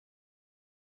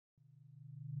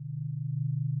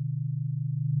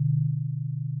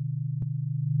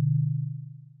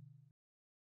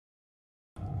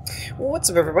What's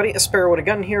up, everybody? A Sparrow with a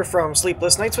Gun here from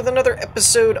Sleepless Nights with another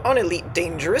episode on Elite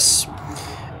Dangerous.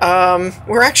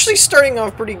 We're actually starting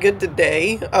off pretty good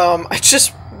today. I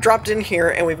just dropped in here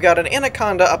and we've got an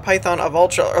anaconda, a python, a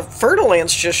vulture, a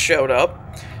fertilance just showed up.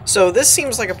 So this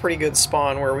seems like a pretty good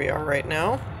spawn where we are right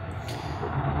now.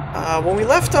 When we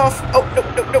left off... Oh,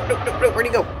 no, where'd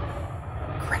he go?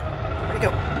 Crap, where'd he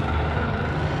go?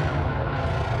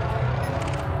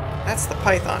 That's the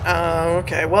python.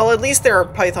 Okay. Well, at least there are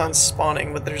pythons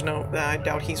spawning, but there's no... I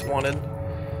doubt he's wanted.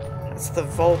 That's the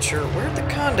vulture. Where'd the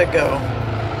conda go?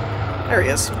 There he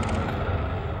is.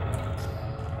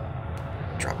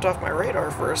 Dropped off my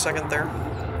radar for a second there.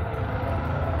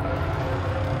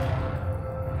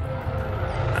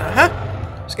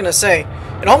 I was gonna say,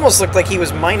 it almost looked like he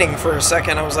was mining for a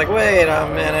second. I was like, wait a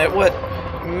minute, what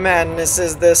madness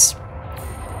is this?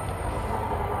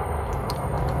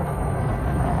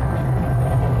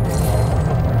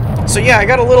 So yeah, I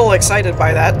got a little excited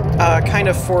by that, kind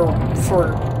of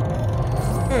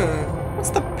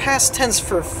what's the past tense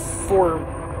for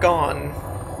foregone?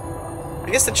 I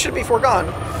guess it should be foregone.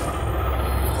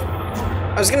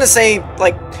 I was gonna say,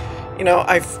 like, you know,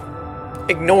 I've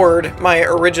ignored my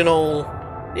original,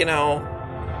 you know,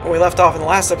 when we left off in the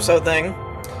last episode thing.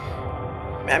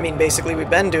 I mean, basically we've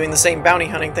been doing the same bounty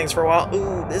hunting things for a while.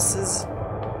 Ooh, this is...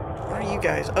 What are you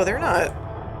guys? Oh, they're not...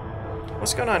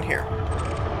 What's going on here?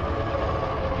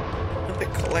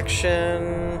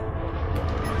 Collection.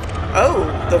 Oh,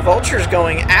 the vulture's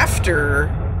going after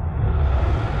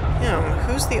him.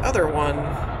 Who's the other one?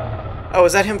 Oh,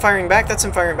 is that him firing back? That's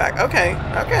him firing back. Okay,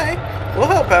 okay. We'll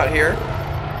help out here.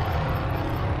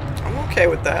 I'm okay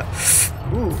with that.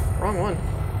 Ooh, wrong one.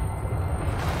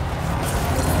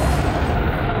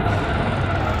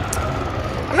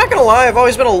 I'm not gonna lie, I've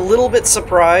always been a little bit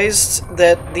surprised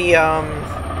that the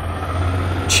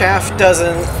chaff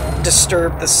doesn't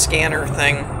disturb the scanner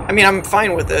thing. I mean, I'm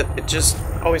fine with it. It just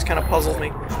always kind of puzzled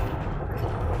me.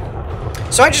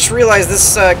 So I just realized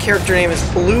this character name is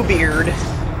Bluebeard,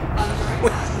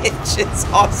 which is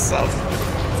awesome.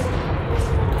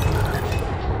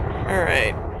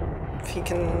 Alright. If he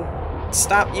can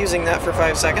stop using that for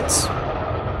 5 seconds.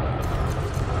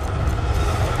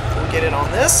 We'll get in on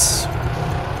this.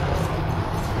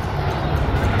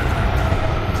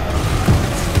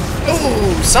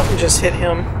 Ooh, something just hit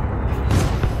him.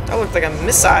 That looked like a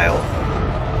missile.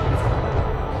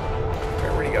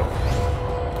 Where'd he go?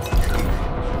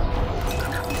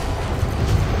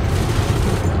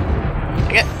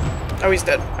 Dang it. Oh, he's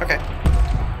dead. Okay.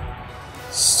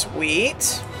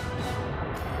 Sweet.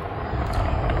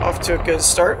 Off to a good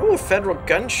start. Ooh, a federal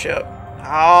gunship.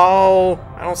 Oh,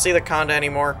 I don't see the conda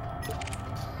anymore.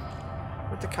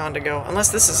 Where'd the conda go? Unless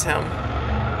this is him.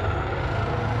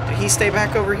 Did he stay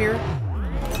back over here?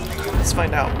 Let's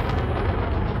find out.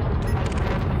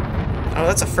 Oh,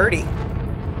 that's a Ferdy.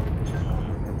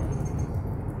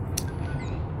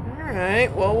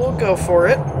 Alright, well, we'll go for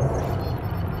it.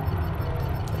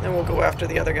 Then we'll go after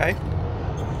the other guy.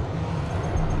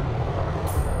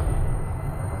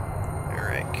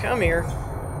 Alright, come here.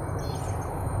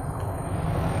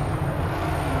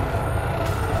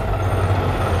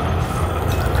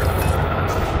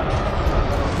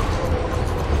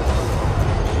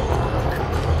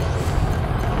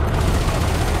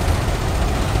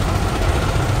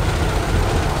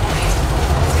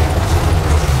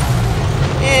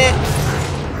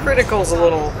 Critical's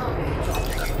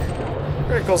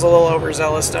a little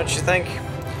overzealous, don't you think?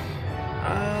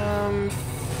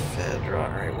 Fedra,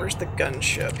 alright, where's the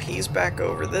gunship? He's back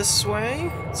over this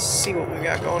way. Let's see what we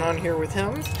got going on here with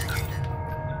him.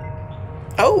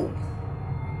 Oh!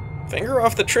 Finger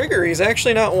off the trigger, he's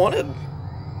actually not wanted.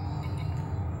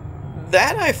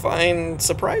 That I find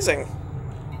surprising.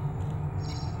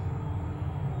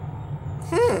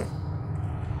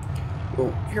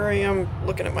 Ooh, here I am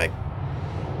looking at my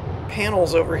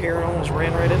panels over here and almost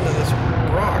ran right into this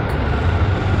rock.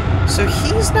 So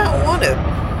he's not wanted.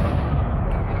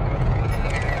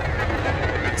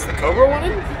 Is the Cobra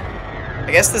wanted?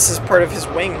 I guess this is part of his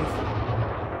wing.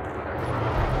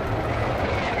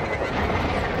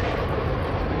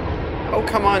 Oh,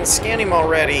 come on, scan him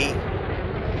already.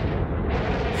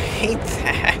 I hate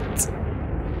that.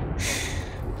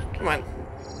 Come on.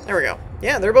 There we go.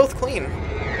 Yeah, they're both clean.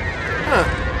 Huh.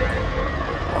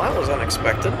 Well, that was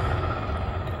unexpected.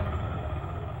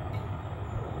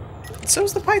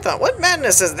 So's the python. What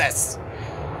madness is this?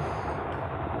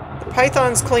 The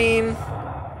python's clean.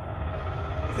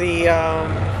 The,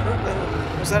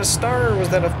 was that a star or was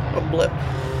that a blip?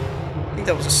 I think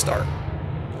that was a star.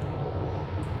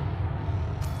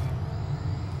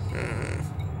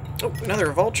 Oh,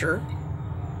 another vulture.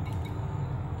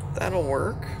 That'll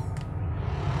work.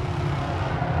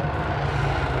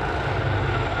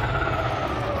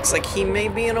 Looks like he may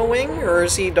be in a wing, or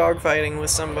is he dogfighting with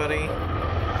somebody?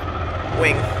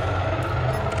 Wing.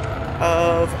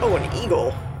 Oh, an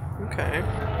eagle. Okay.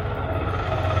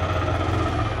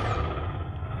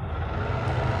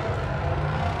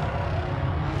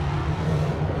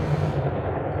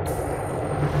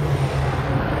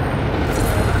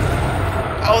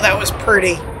 Oh, that was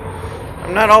pretty.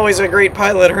 I'm not always a great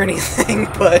pilot or anything,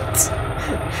 but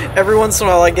every once in a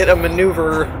while I get a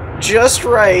maneuver just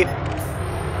right.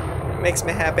 It makes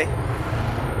me happy.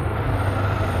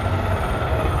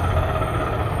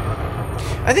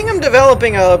 I think I'm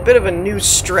developing a bit of a new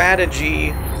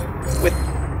strategy with...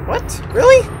 What?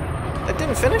 Really? That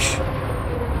didn't finish?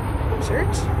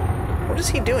 Serious? What is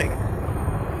he doing?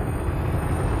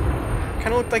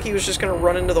 Kinda looked like he was just gonna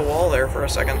run into the wall there for a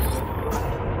second.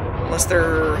 Unless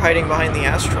they're hiding behind the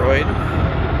asteroid.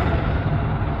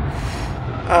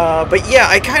 But yeah,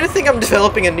 I kind of think I'm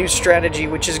developing a new strategy,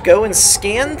 which is go and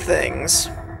scan things.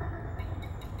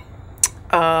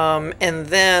 And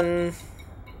then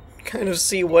kind of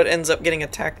see what ends up getting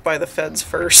attacked by the feds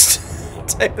first.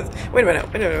 Type of... Wait a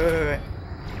minute, wait.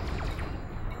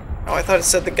 Oh, I thought it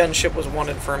said the gunship was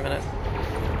wanted for a minute.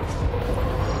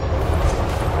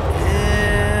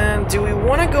 And do we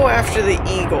want to go after the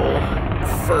Eagle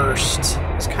first?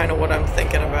 Is kind of what I'm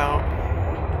thinking about.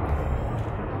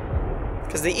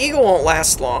 Because the Eagle won't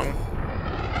last long.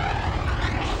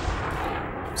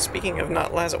 Speaking of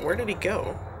not last, where did he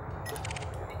go?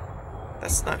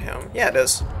 That's not him. Yeah, it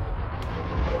is.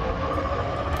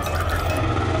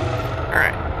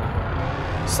 Alright.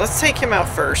 So let's take him out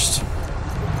first.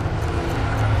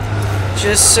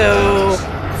 Just so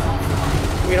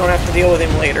we don't have to deal with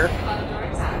him later.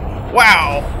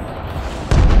 Wow!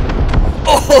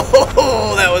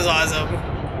 Oh, that was awesome!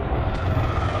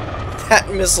 That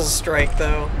missile strike,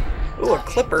 though. Ooh, a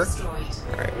clipper.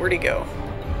 Alright, where'd he go?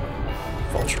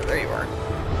 Vulture, there you are.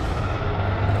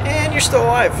 And you're still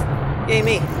alive. Yay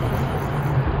me. Did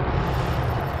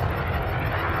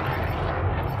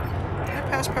I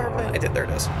pass power plant? I did, there it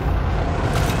is.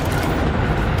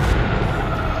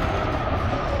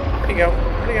 Where'd he go?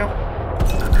 Where'd he go?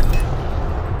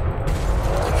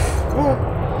 Ooh.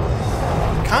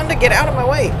 Conda, get out of my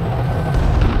way!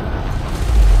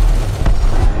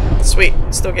 Sweet,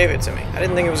 still gave it to me. I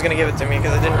didn't think it was going to give it to me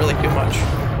because I didn't really do much.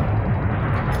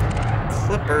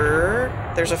 Clipper.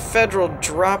 There's a federal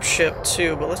dropship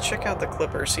too, but let's check out the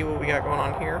Clipper, see what we got going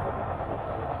on here.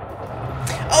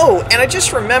 Oh, and I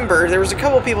just remembered, there was a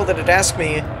couple people that had asked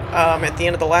me at the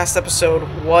end of the last episode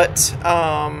what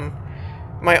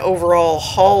my overall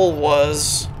haul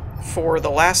was for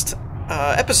the last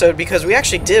episode, because we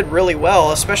actually did really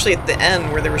well, especially at the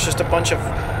end where there was just a bunch of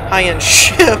high-end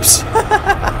ships.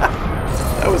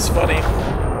 That was funny.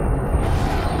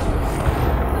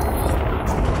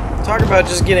 Talk about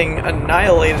just getting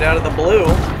annihilated out of the blue.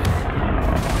 Can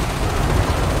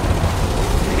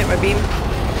I get my beam?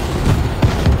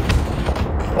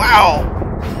 Wow!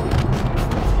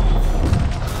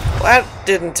 Well, that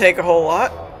didn't take a whole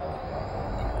lot.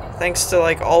 Thanks to,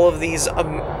 like, all of these,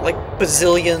 like,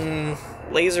 bazillion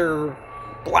laser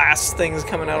blast things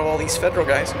coming out of all these federal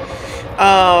guys.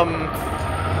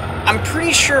 I'm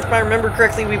pretty sure, if I remember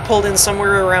correctly, we pulled in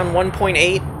somewhere around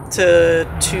 1.8 to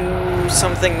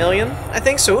 2-something million, I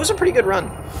think, so it was a pretty good run.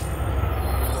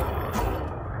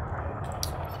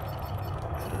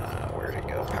 Where'd it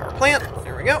go? Power plant.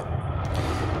 There we go.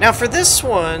 Now for this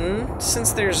one,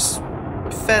 since there's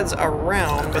feds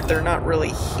around, but they're not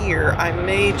really here, I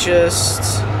may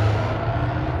just...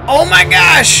 Oh my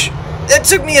gosh! That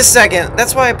took me a second.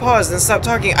 That's why I paused and stopped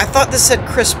talking. I thought this said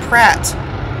Chris Pratt.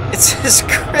 It says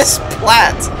Chris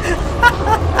Platt.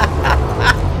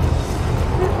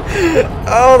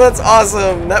 Oh, that's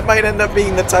awesome. That might end up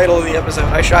being the title of the episode.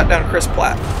 I shot down Chris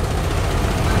Platt.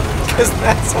 Because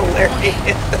that's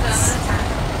hilarious.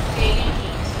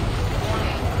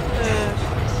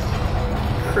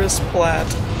 Chris Platt.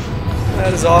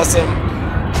 That is awesome.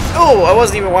 Oh, I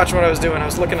wasn't even watching what I was doing. I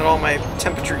was looking at all my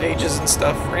temperature gauges and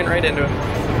stuff. Ran right into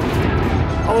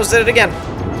him. Almost did it again.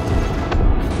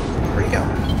 Where'd he go?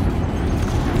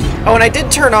 Oh, and I did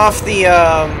turn off the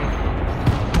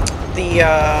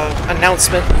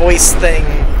announcement voice thing.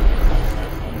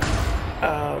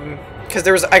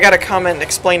 Because I got a comment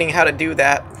explaining how to do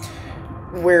that,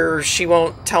 where she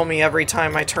won't tell me every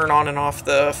time I turn on and off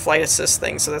the flight assist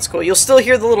thing, so that's cool. You'll still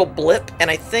hear the little blip,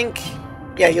 and I think,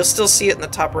 yeah, you'll still see it in the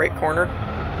top right corner.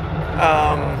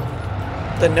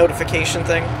 The notification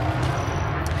thing.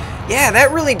 Yeah,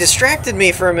 that really distracted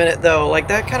me for a minute, though. Like,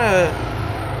 that kind of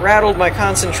rattled my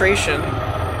concentration.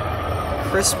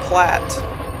 Chris Platt.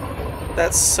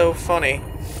 That's so funny.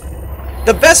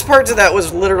 The best part to that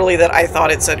was literally that I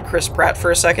thought it said Chris Pratt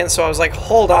for a second, so I was like,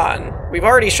 hold on. We've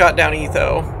already shot down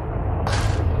Etho.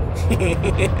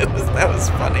 That was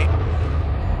funny.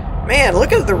 Man,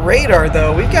 look at the radar,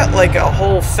 though. We've got, like, a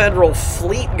whole federal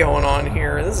fleet going on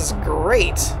here. This is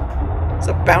great. It's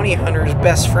a bounty hunter's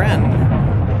best friend.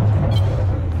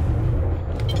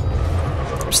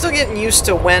 I'm still getting used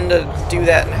to when to do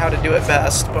that and how to do it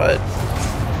best, but...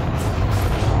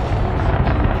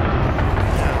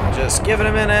 just give it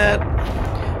a minute.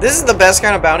 This is the best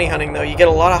kind of bounty hunting, though. You get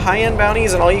a lot of high-end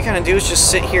bounties, and all you kind of do is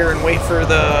just sit here and wait for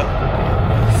the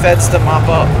feds to mop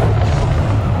up.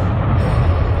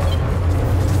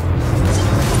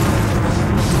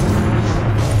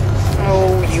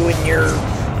 Oh, you and your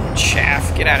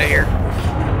chaff. Get out of here.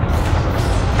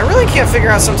 I really can't figure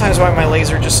out sometimes why my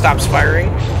laser just stops firing.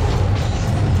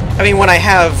 I mean, when I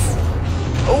have...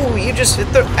 Oh, you just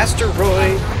hit the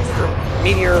asteroid, or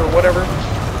meteor, or whatever.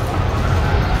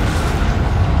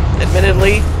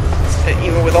 Admittedly,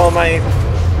 even with all my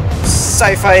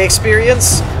sci-fi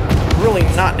experience, I'm really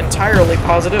not entirely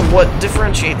positive what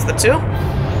differentiates the two.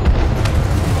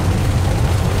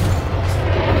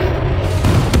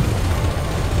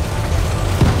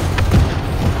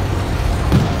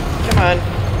 Come on.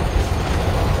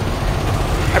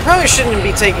 I probably shouldn't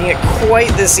be taking it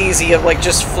quite this easy of like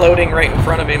just floating right in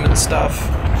front of him and stuff.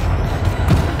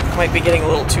 Might be getting a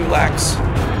little too lax.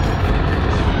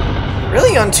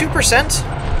 Really? On 2%?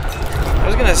 I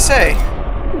was gonna say.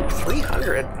 Ooh,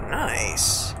 300.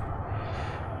 Nice.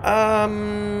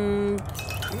 I'm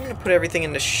gonna put everything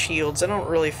into shields. I don't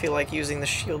really feel like using the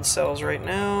shield cells right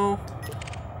now.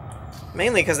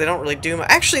 Mainly because they don't really do much.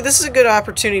 Actually, this is a good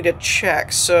opportunity to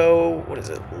check. So, what is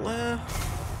it? I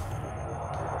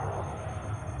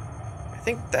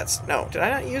think that's... No, did I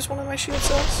not use one of my shield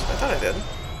cells? I thought I did.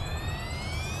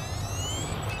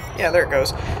 Yeah, there it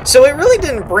goes. So it really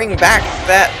didn't bring back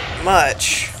that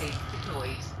much.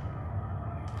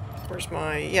 Where's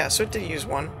my... Yeah, so it did use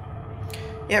one.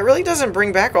 Yeah, it really doesn't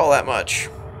bring back all that much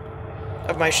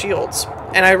of my shields.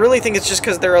 And I really think it's just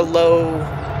because they're a low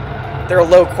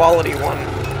quality one.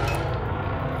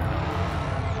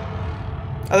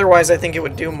 Otherwise, I think it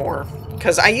would do more.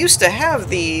 Because I used to have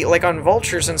the, like on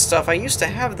vultures and stuff, I used to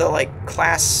have the, like,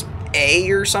 class A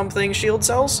or something shield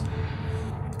cells.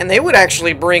 And they would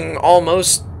actually bring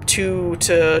almost 2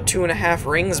 to 2.5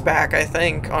 rings back, I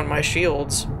think, on my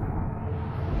shields.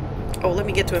 Oh, let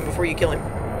me get to him before you kill him.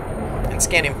 And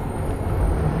scan him.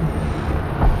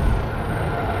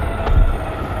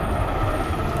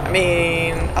 I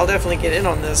mean, I'll definitely get in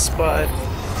on this, but...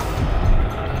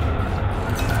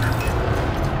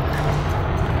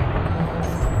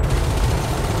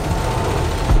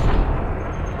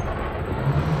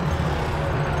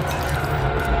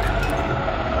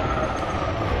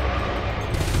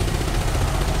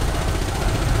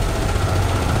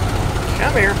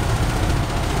 Come here.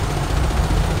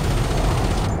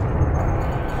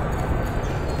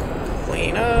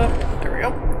 Clean up. There we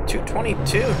go.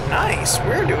 222. Nice.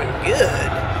 We're doing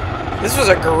good. This was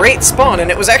a great spawn, and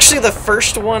it was actually the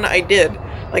first one I did.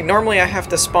 Like, normally I have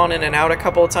to spawn in and out a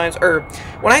couple of times. Or,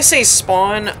 when I say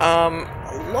spawn,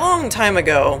 a long time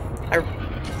ago,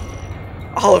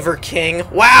 Oliver King.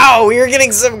 Wow, we are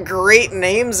getting some great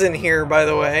names in here, by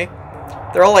the way.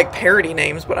 They're all like parody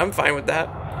names, but I'm fine with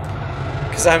that.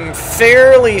 Because I'm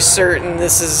fairly certain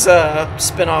this is a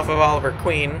spin-off of Oliver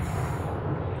Queen.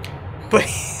 But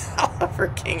Oliver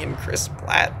King and Chris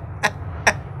Platt.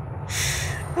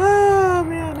 Oh,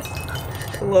 man.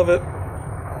 I love it.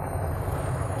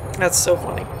 That's so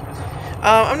funny.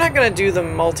 I'm not going to do the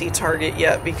multi-target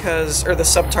yet because... Or the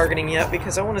sub-targeting yet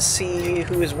because I want to see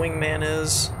who his wingman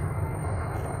is.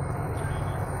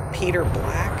 Peter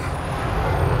Black?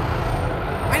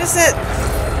 Why does that...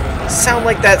 sound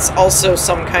like that's also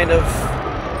some kind of...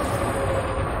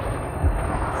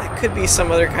 That could be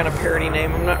some other kind of parody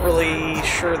name. I'm not really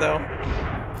sure, though.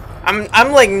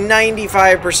 I'm like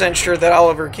 95% sure that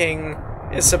Oliver King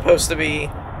is supposed to be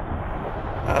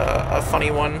a funny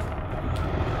one.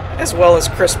 As well as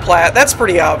Chris Platt. That's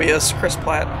pretty obvious, Chris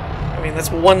Platt. I mean,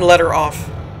 that's one letter off.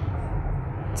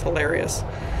 It's hilarious.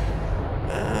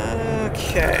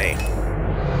 Okay.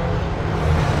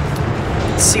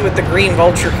 Let's see what the green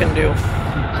vulture can do.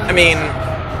 I mean,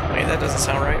 wait, that doesn't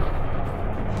sound right.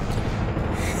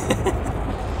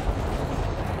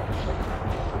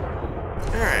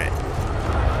 Alright.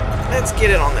 Let's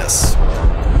get in on this.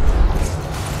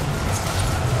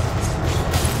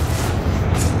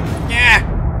 Yeah!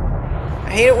 I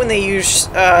hate it when they use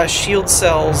shield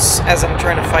cells as I'm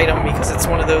trying to fight them because it's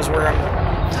one of those where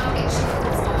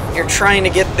you're trying to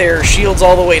get their shields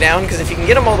all the way down, because if you can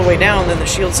get them all the way down, then the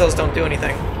shield cells don't do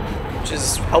anything, which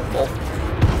is helpful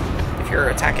if you're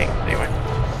attacking. Anyway.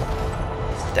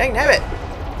 Dang nabbit!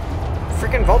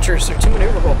 Freaking vultures are too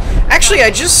maneuverable. Actually,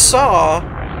 I just saw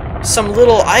some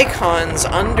little icons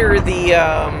under the,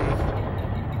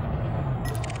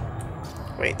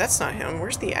 Wait, that's not him.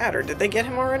 Where's the adder? Did they get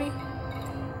him already?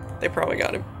 They probably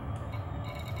got him.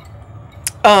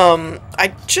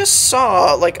 I just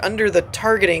saw, like, under the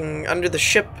targeting, under the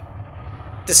ship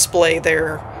display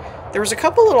there was a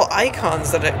couple little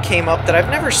icons that came up that I've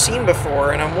never seen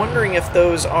before, and I'm wondering if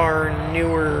those are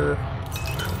newer,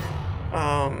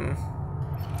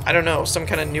 I don't know, some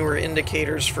kind of newer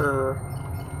indicators for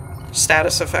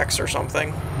status effects or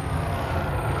something.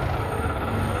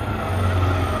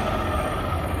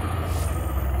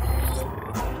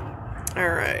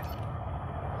 Alright.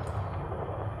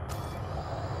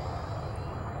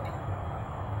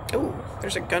 Ooh,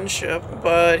 there's a gunship,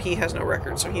 but he has no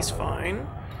record, so he's fine.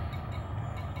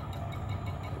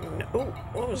 No, ooh,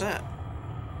 what was that?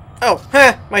 Oh,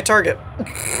 ha! My target.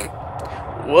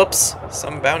 Whoops.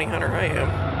 Some bounty hunter I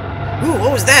am. Ooh,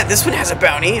 what was that? This one has a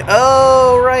bounty.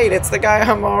 Oh, right. It's the guy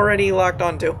I'm already locked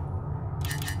onto.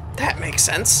 That makes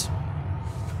sense.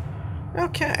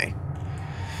 Okay.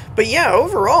 But yeah,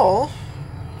 overall,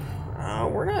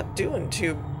 we're not doing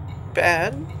too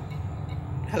bad.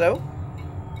 Hello?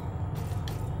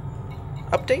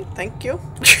 Update? Thank you.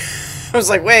 I was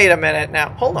like, wait a minute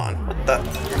now. Hold on. What the?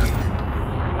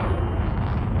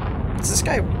 Is this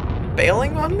guy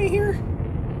bailing on me here?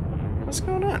 What's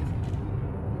going on?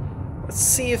 Let's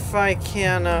see if I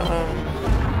can,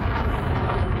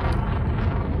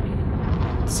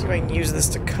 let's see if I can use this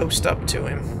to coast up to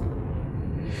him.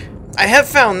 I have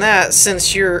found that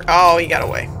since you're... Oh, he got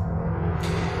away.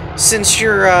 Since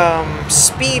your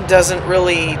speed doesn't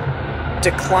really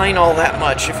decline all that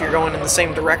much if you're going in the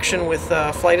same direction with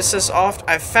flight assist off,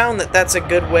 I've found that that's a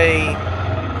good way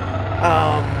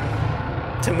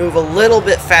to move a little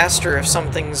bit faster if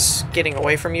something's getting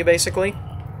away from you, basically.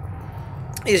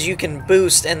 Is you can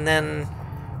boost and then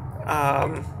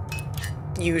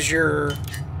use your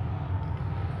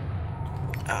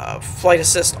flight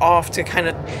assist off to kind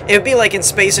of... It would be like in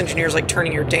Space Engineers, like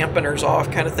turning your dampeners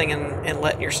off kind of thing and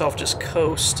letting yourself just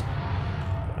coast.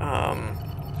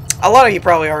 A lot of you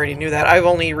probably already knew that. I've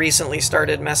only recently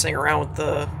started messing around with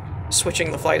the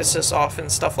switching the flight assist off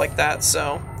and stuff like that,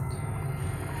 so...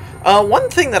 one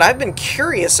thing that I've been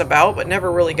curious about, but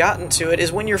never really gotten to it,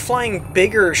 is when you're flying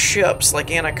bigger ships,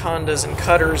 like Anacondas and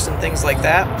Cutters and things like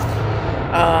that,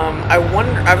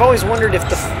 I've always wondered if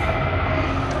the...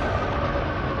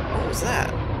 What was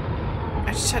that?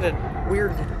 I just had a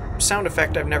weird sound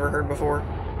effect I've never heard before.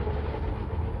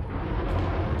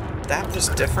 That was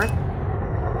different.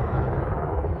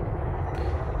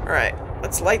 Alright,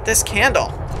 let's light this candle.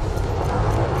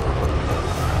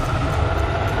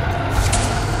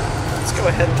 Let's go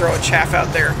ahead and throw a chaff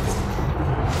out there.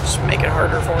 Just make it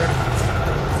harder for him.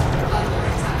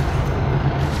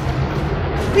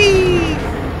 Whee!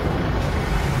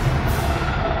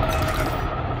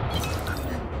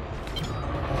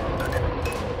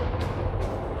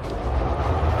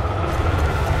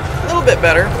 A little bit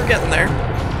better. We're getting there.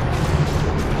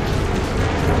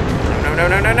 No, no,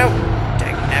 no, no, no.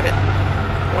 Dang nabbit.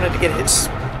 I wanted to get his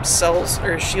cells,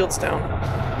 or his shields down.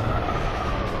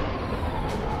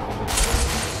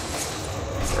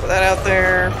 Throw that out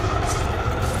there.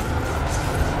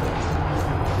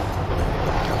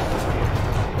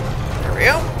 There we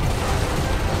go.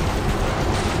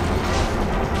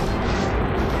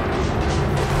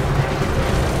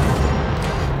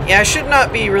 Yeah, I should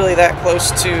not be really that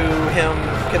close to him,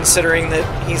 considering that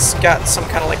he's got some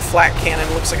kind of like flat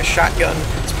cannon, looks like a shotgun.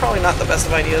 It's probably not the best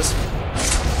of ideas.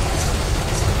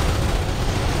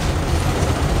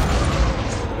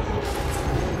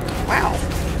 Wow.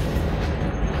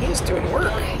 He's doing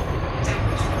work.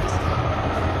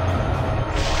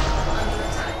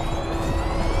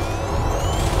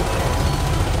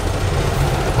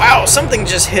 Wow, something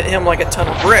just hit him like a ton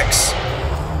of bricks.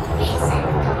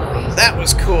 That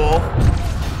was cool.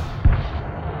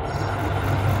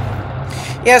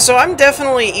 Yeah, so I'm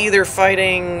definitely either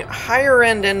fighting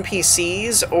higher-end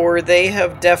NPCs, or they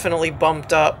have definitely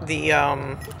bumped up the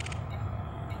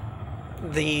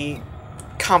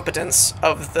competence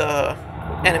of the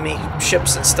enemy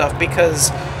ships and stuff,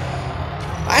 because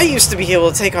I used to be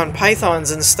able to take on pythons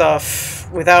and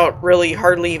stuff without really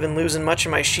hardly even losing much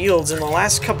of my shields, and the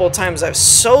last couple of times I've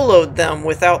soloed them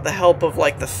without the help of,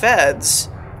 like, the feds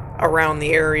around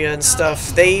the area and stuff,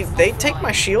 they take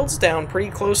my shields down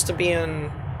pretty close to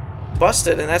being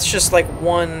busted, and that's just like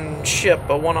one ship,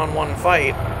 a one-on-one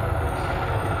fight.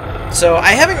 So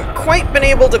I haven't quite been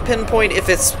able to pinpoint if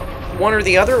it's one or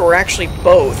the other, or actually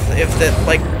both. If that,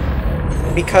 like,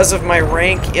 because of my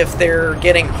rank, if they're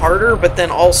getting harder, but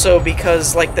then also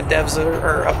because, like, the devs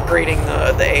are upgrading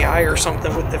the AI or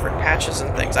something with different patches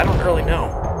and things. I don't really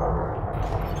know.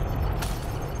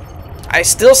 I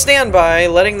still stand by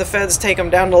letting the feds take them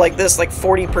down to, like, this, like,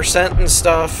 40% and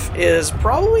stuff is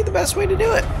probably the best way to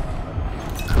do it.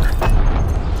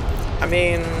 I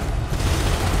mean,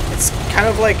 it's kind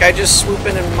of like I just swoop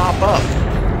in and mop up.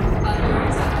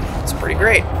 It's pretty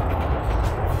great.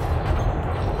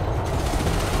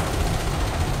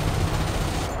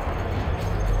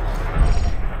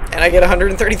 And I get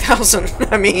 130,000.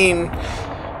 I mean,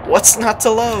 what's not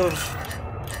to love?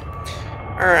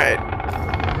 Alright.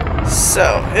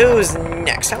 So, who's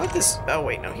next? How about this? Oh,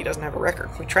 wait, no, he doesn't have a record.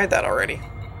 We tried that already.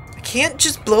 I can't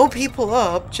just blow people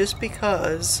up just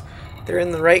because they're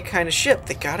in the right kind of ship.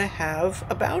 They gotta have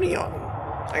a bounty on them.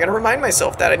 I gotta remind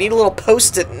myself that. I need a little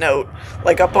post-it note,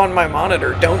 like up on my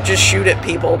monitor. Don't just shoot at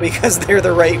people because they're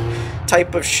the right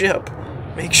type of ship.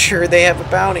 Make sure they have a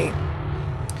bounty.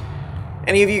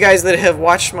 Any of you guys that have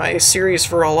watched my series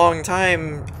for a long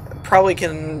time probably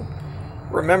can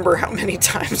remember how many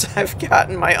times I've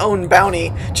gotten my own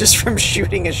bounty just from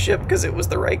shooting a ship because it was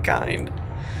the right kind.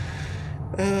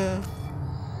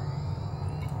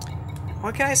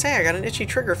 What can I say? I got an itchy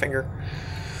trigger finger.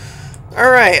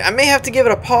 Alright, I may have to give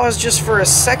it a pause just for a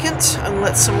second and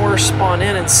let some more spawn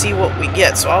in and see what we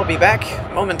get, so I'll be back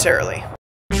momentarily.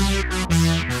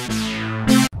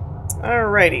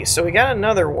 Alrighty, so we got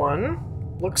another one.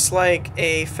 Looks like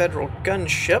a federal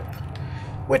gunship,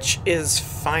 which is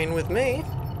fine with me.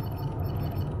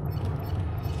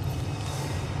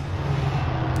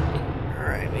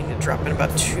 Alright, we need to drop in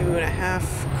about 2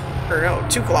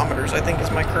 kilometers, I think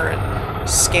is my current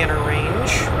scanner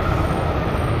range.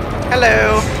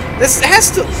 Hello! This has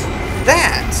to...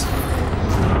 That!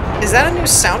 Is that a new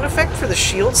sound effect for the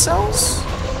shield cells?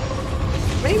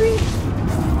 Maybe?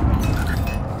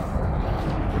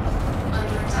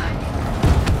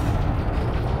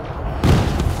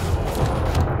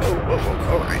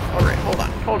 Alright,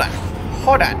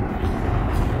 hold on.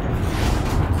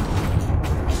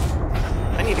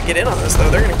 I need to get in on this, though.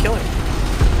 They're gonna kill him.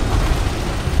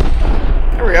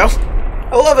 There we go.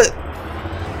 I love it!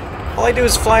 All I do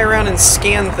is fly around and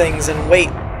scan things and wait.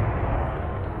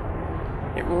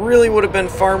 It really would have been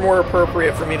far more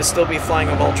appropriate for me to still be flying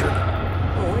a vulture.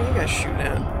 Oh, what are you guys shooting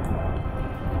at?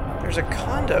 There's a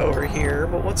condo over here,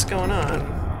 but what's going on?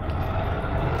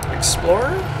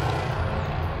 Explorer?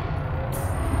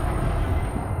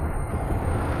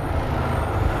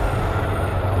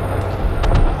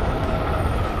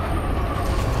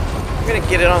 I'm gonna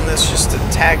get in on this just to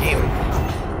tag him.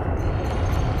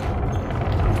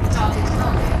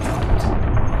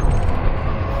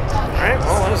 Alright,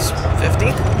 well, that was 50.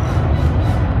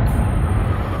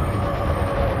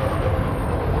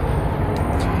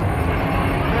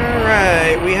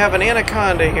 Alright, we have an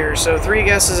anaconda here, so 3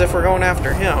 guesses if we're going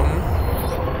after him.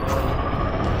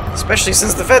 Especially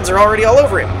since the feds are already all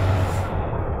over him.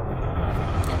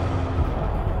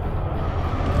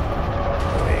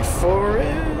 Wait for it.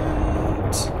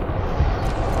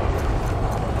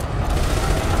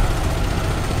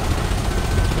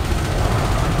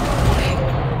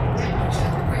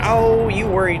 Oh, you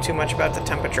worry too much about the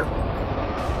temperature.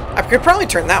 I could probably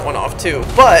turn that one off too,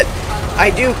 but I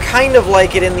do kind of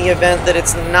like it in the event that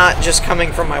it's not just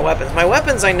coming from my weapons. My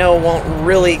weapons I know won't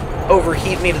really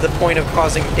overheat me to the point of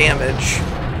causing damage,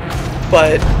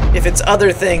 but if it's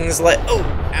other things like... Oh,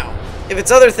 ow. If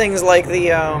it's other things like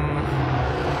the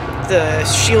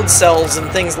shield cells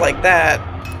and things like that...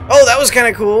 Oh, that was kind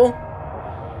of cool!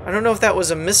 I don't know if that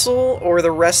was a missile or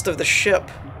the rest of the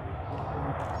ship.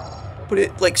 But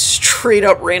it, like, straight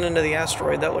up ran into the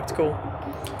asteroid. That looked cool.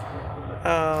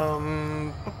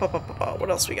 What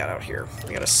else we got out here?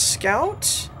 We got a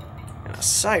scout and a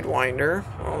sidewinder.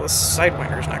 Well, this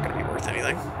sidewinder is not going to be worth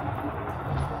anything.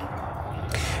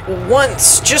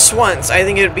 Just once, I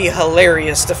think it would be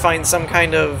hilarious to find some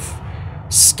kind of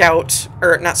scout,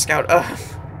 or not scout,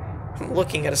 I'm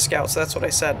looking at a scout, so that's what I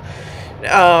said.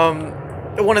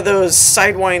 One of those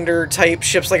sidewinder type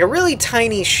ships, like a really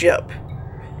tiny ship.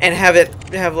 And have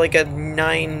it have like a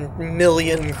 9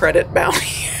 million credit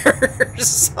bounty or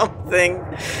something.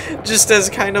 Just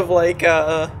as kind of like,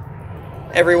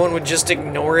 everyone would just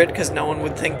ignore it because no one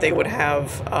would think they would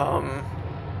have,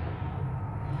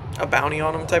 a bounty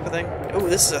on them type of thing. Oh,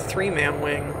 this is a 3-man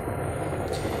wing.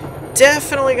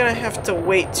 Definitely gonna have to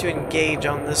wait to engage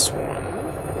on this one.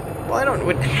 Well, I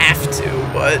wouldn't have to,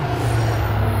 but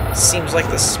seems like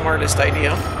the smartest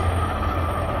idea.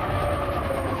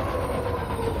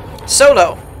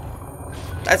 Solo.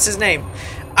 That's his name.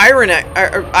 Ironic.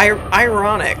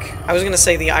 I was going to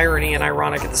say the irony and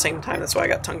ironic at the same time. That's why I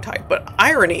got tongue-tied. But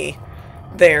irony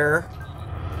there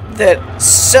that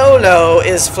Solo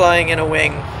is flying in a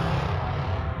wing.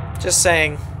 Just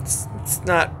saying. It's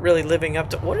not really living up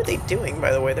to... What are they doing,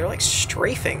 by the way? They're like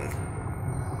strafing.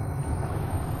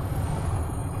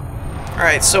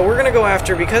 Alright, so we're gonna go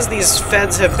after... Because these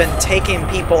feds have been taking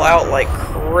people out like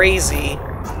crazy,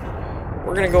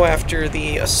 we're gonna go after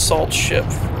the assault ship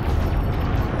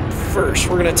first.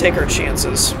 We're gonna take our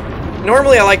chances.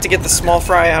 Normally I like to get the small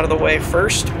fry out of the way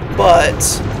first,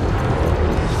 but...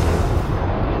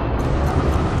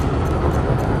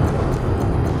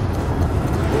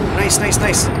 Ooh, nice, nice,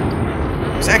 nice.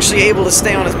 He was actually able to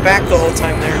stay on his back the whole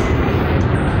time there.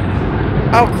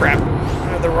 Oh crap. I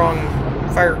had the wrong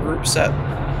fire group set.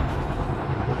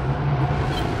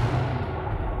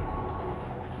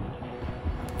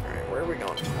 Alright, where are we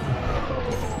going?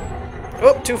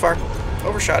 Oh, too far.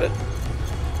 Overshot it.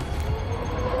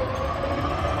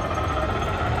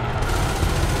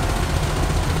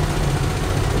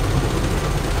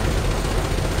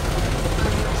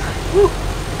 Woo.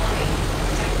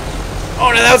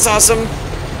 Oh no, that's awesome!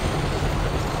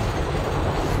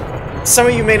 Some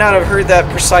of you may not have heard that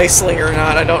precisely or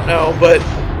not, I don't know, but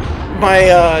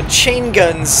my chain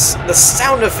guns, the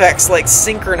sound effects like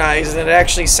synchronized, and it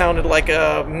actually sounded like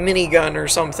a minigun or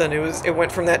something. It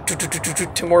went from that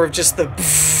to more of just the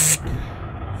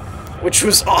which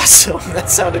was awesome. That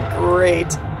sounded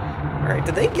great. Alright,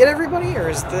 did they get everybody, or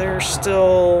is there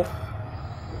still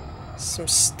some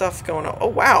stuff going on? Oh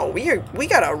wow, we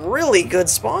got a really good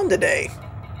spawn today.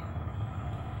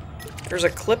 There's a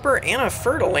Clipper and a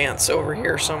Fertilance over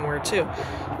here somewhere, too.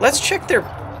 Let's check their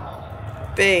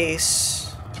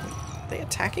base. Are they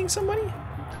attacking somebody?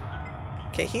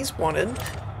 Okay, he's wanted.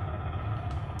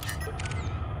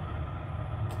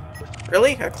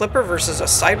 Really? A Clipper versus a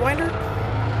Sidewinder?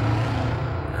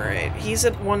 Alright, he's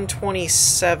at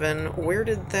 127. Where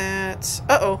did that...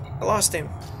 Uh-oh, I lost him.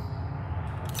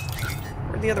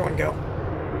 Where'd the other one go?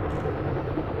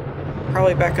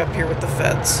 Probably back up here with the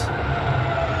feds.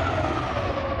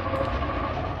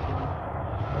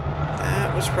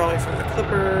 Was probably from the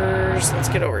Clippers. Let's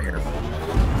get over here.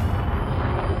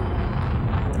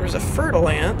 There's a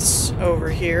Fertilance over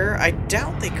here. I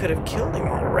doubt they could have killed him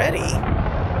already.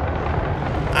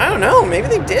 I don't know. Maybe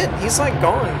they did. He's like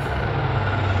gone.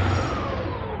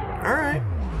 Alright.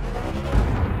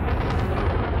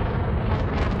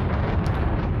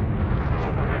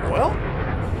 Well.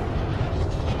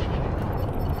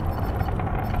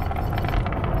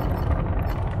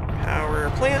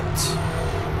 Power plant.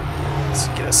 Let's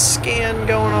get a scan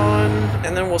going on,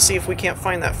 and then we'll see if we can't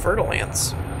find that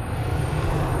Fertilance.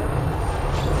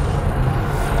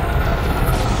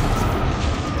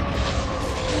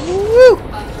 Woo!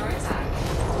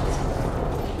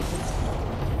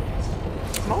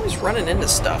 I'm always running into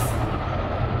stuff.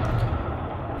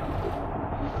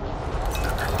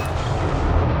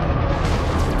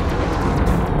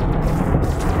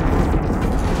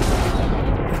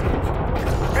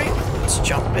 Alright, let's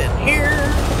jump in here.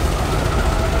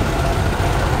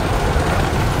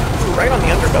 Right on the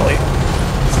underbelly.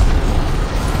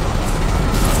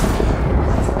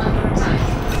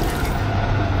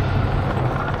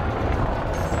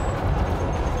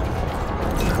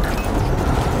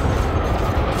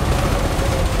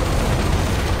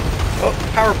 Oh,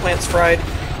 power plant's fried.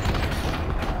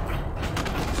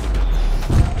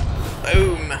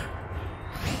 Boom.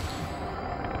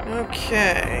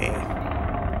 Okay.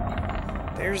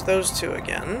 There's those two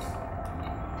again.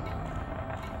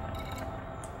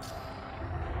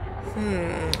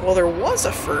 Well, there was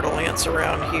a Fertilance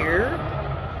around here.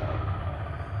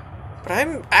 But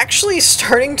I'm actually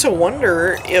starting to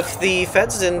wonder if the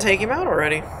feds didn't take him out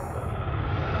already.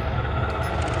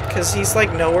 Because he's,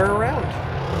 like, nowhere around.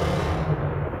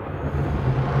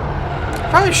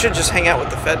 Probably should just hang out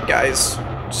with the fed guys.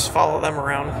 Just follow them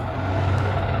around.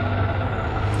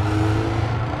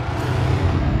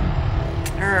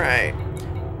 Alright.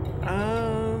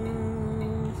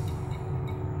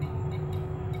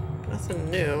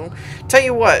 Nothing new. Tell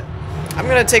you what, I'm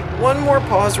gonna take one more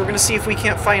pause. We're gonna see if we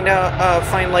can't find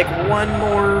like one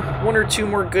or two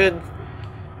more good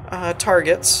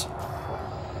targets.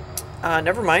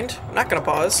 Never mind. I'm not gonna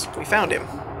pause. We found him. You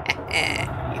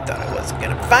thought I wasn't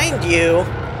gonna find you.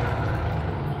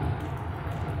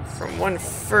 From one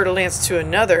Fertilance to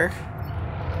another.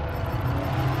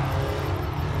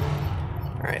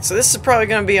 Alright, so this is probably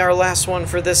gonna be our last one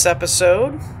for this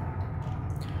episode.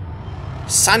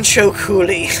 Sancho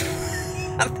Cooley.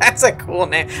 That's a cool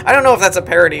name. I don't know if that's a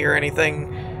parody or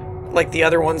anything. like the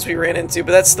other ones we ran into,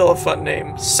 but that's still a fun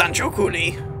name. Sancho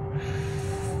Cooley.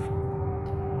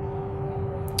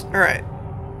 Alright.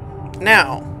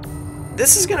 Now,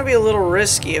 this is going to be a little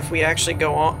risky if we actually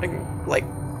go on, like,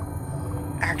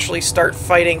 actually start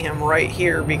fighting him right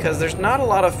here, because there's not a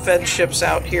lot of Fed ships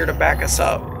out here to back us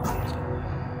up.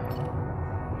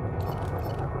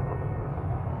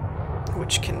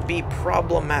 Which can be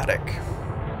problematic.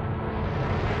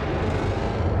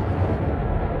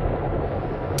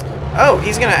 Oh,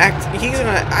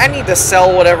 I need to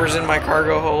sell whatever's in my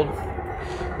cargo hold.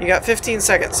 You got 15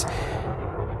 seconds.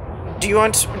 Do you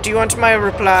want my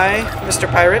reply, Mr.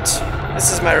 Pirate?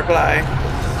 This is my reply.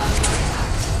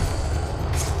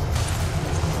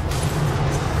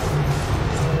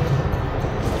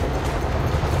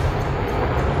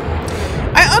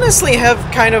 I honestly have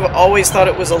kind of always thought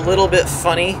it was a little bit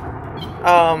funny.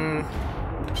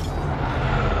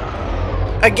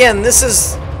 Again, this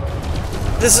is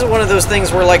one of those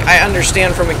things where, like, I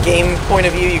understand from a game point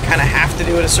of view you kind of have to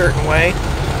do it a certain way,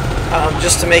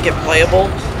 just to make it playable.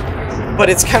 But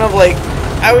it's kind of like,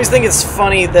 I always think it's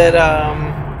funny that, I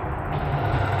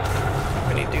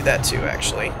need to do that too,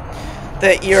 actually.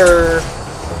 That you're...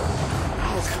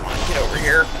 Oh, come on, get over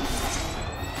here.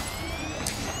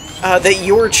 That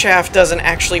your chaff doesn't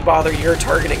actually bother your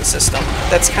targeting system.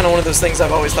 That's kind of one of those things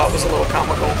I've always thought was a little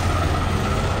comical.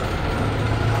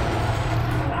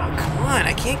 Oh, come on,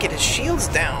 I can't get his shields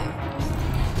down.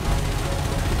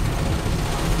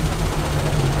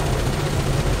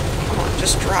 Come on,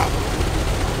 just drop.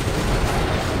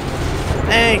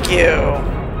 Thank you.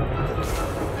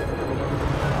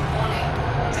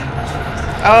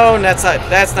 Oh,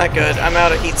 that's not good. I'm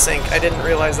out of heat sink. I didn't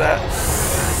realize that.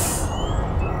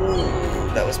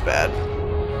 Ooh, that was bad.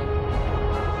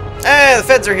 Hey, the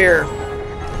feds are here.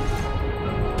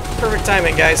 Perfect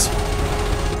timing, guys.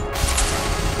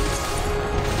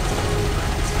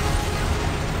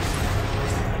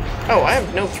 Oh, I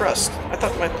have no thrust. I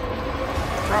thought my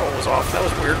throttle was off. That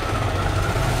was weird.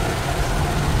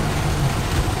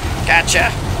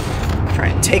 Gotcha. Try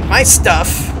and take my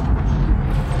stuff.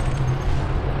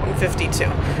 152.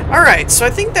 Alright, so I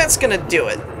think that's gonna do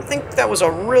it. I think that was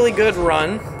a really good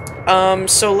run.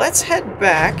 So let's head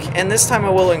back, and this time I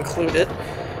will include it.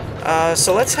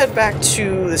 So let's head back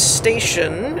to the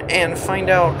station and find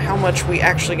out how much we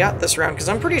actually got this round, because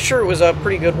I'm pretty sure it was a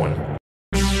pretty good one.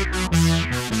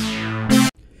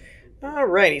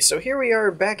 Alrighty, so here we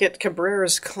are back at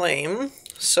Cabrera's Claim.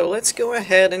 So let's go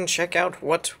ahead and check out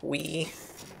what we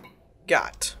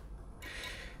got.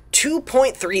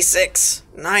 2.36.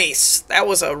 Nice. That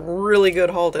was a really good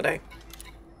haul today.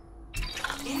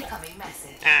 Incoming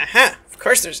message. Aha. Of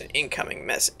course there's an incoming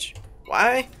message.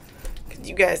 Why? Because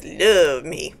you guys love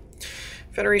me.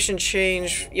 Federation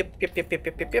change. Yep.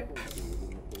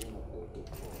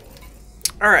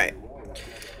 Alright.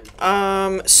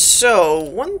 So,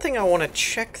 one thing I want to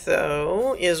check,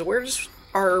 though, is where's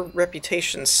our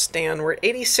reputation stand? We're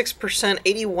 86%,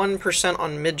 81%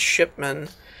 on midshipmen.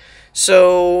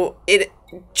 So, it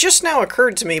just now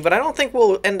occurred to me, but I don't think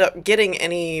we'll end up getting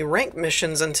any rank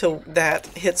missions until that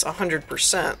hits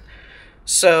 100%.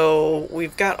 So,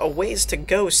 we've got a ways to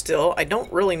go still. I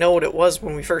don't really know what it was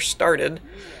when we first started.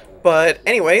 But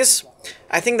anyways,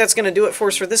 I think that's going to do it for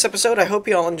us for this episode. I hope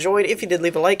you all enjoyed. If you did,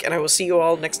 leave a like, and I will see you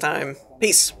all next time.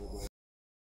 Peace.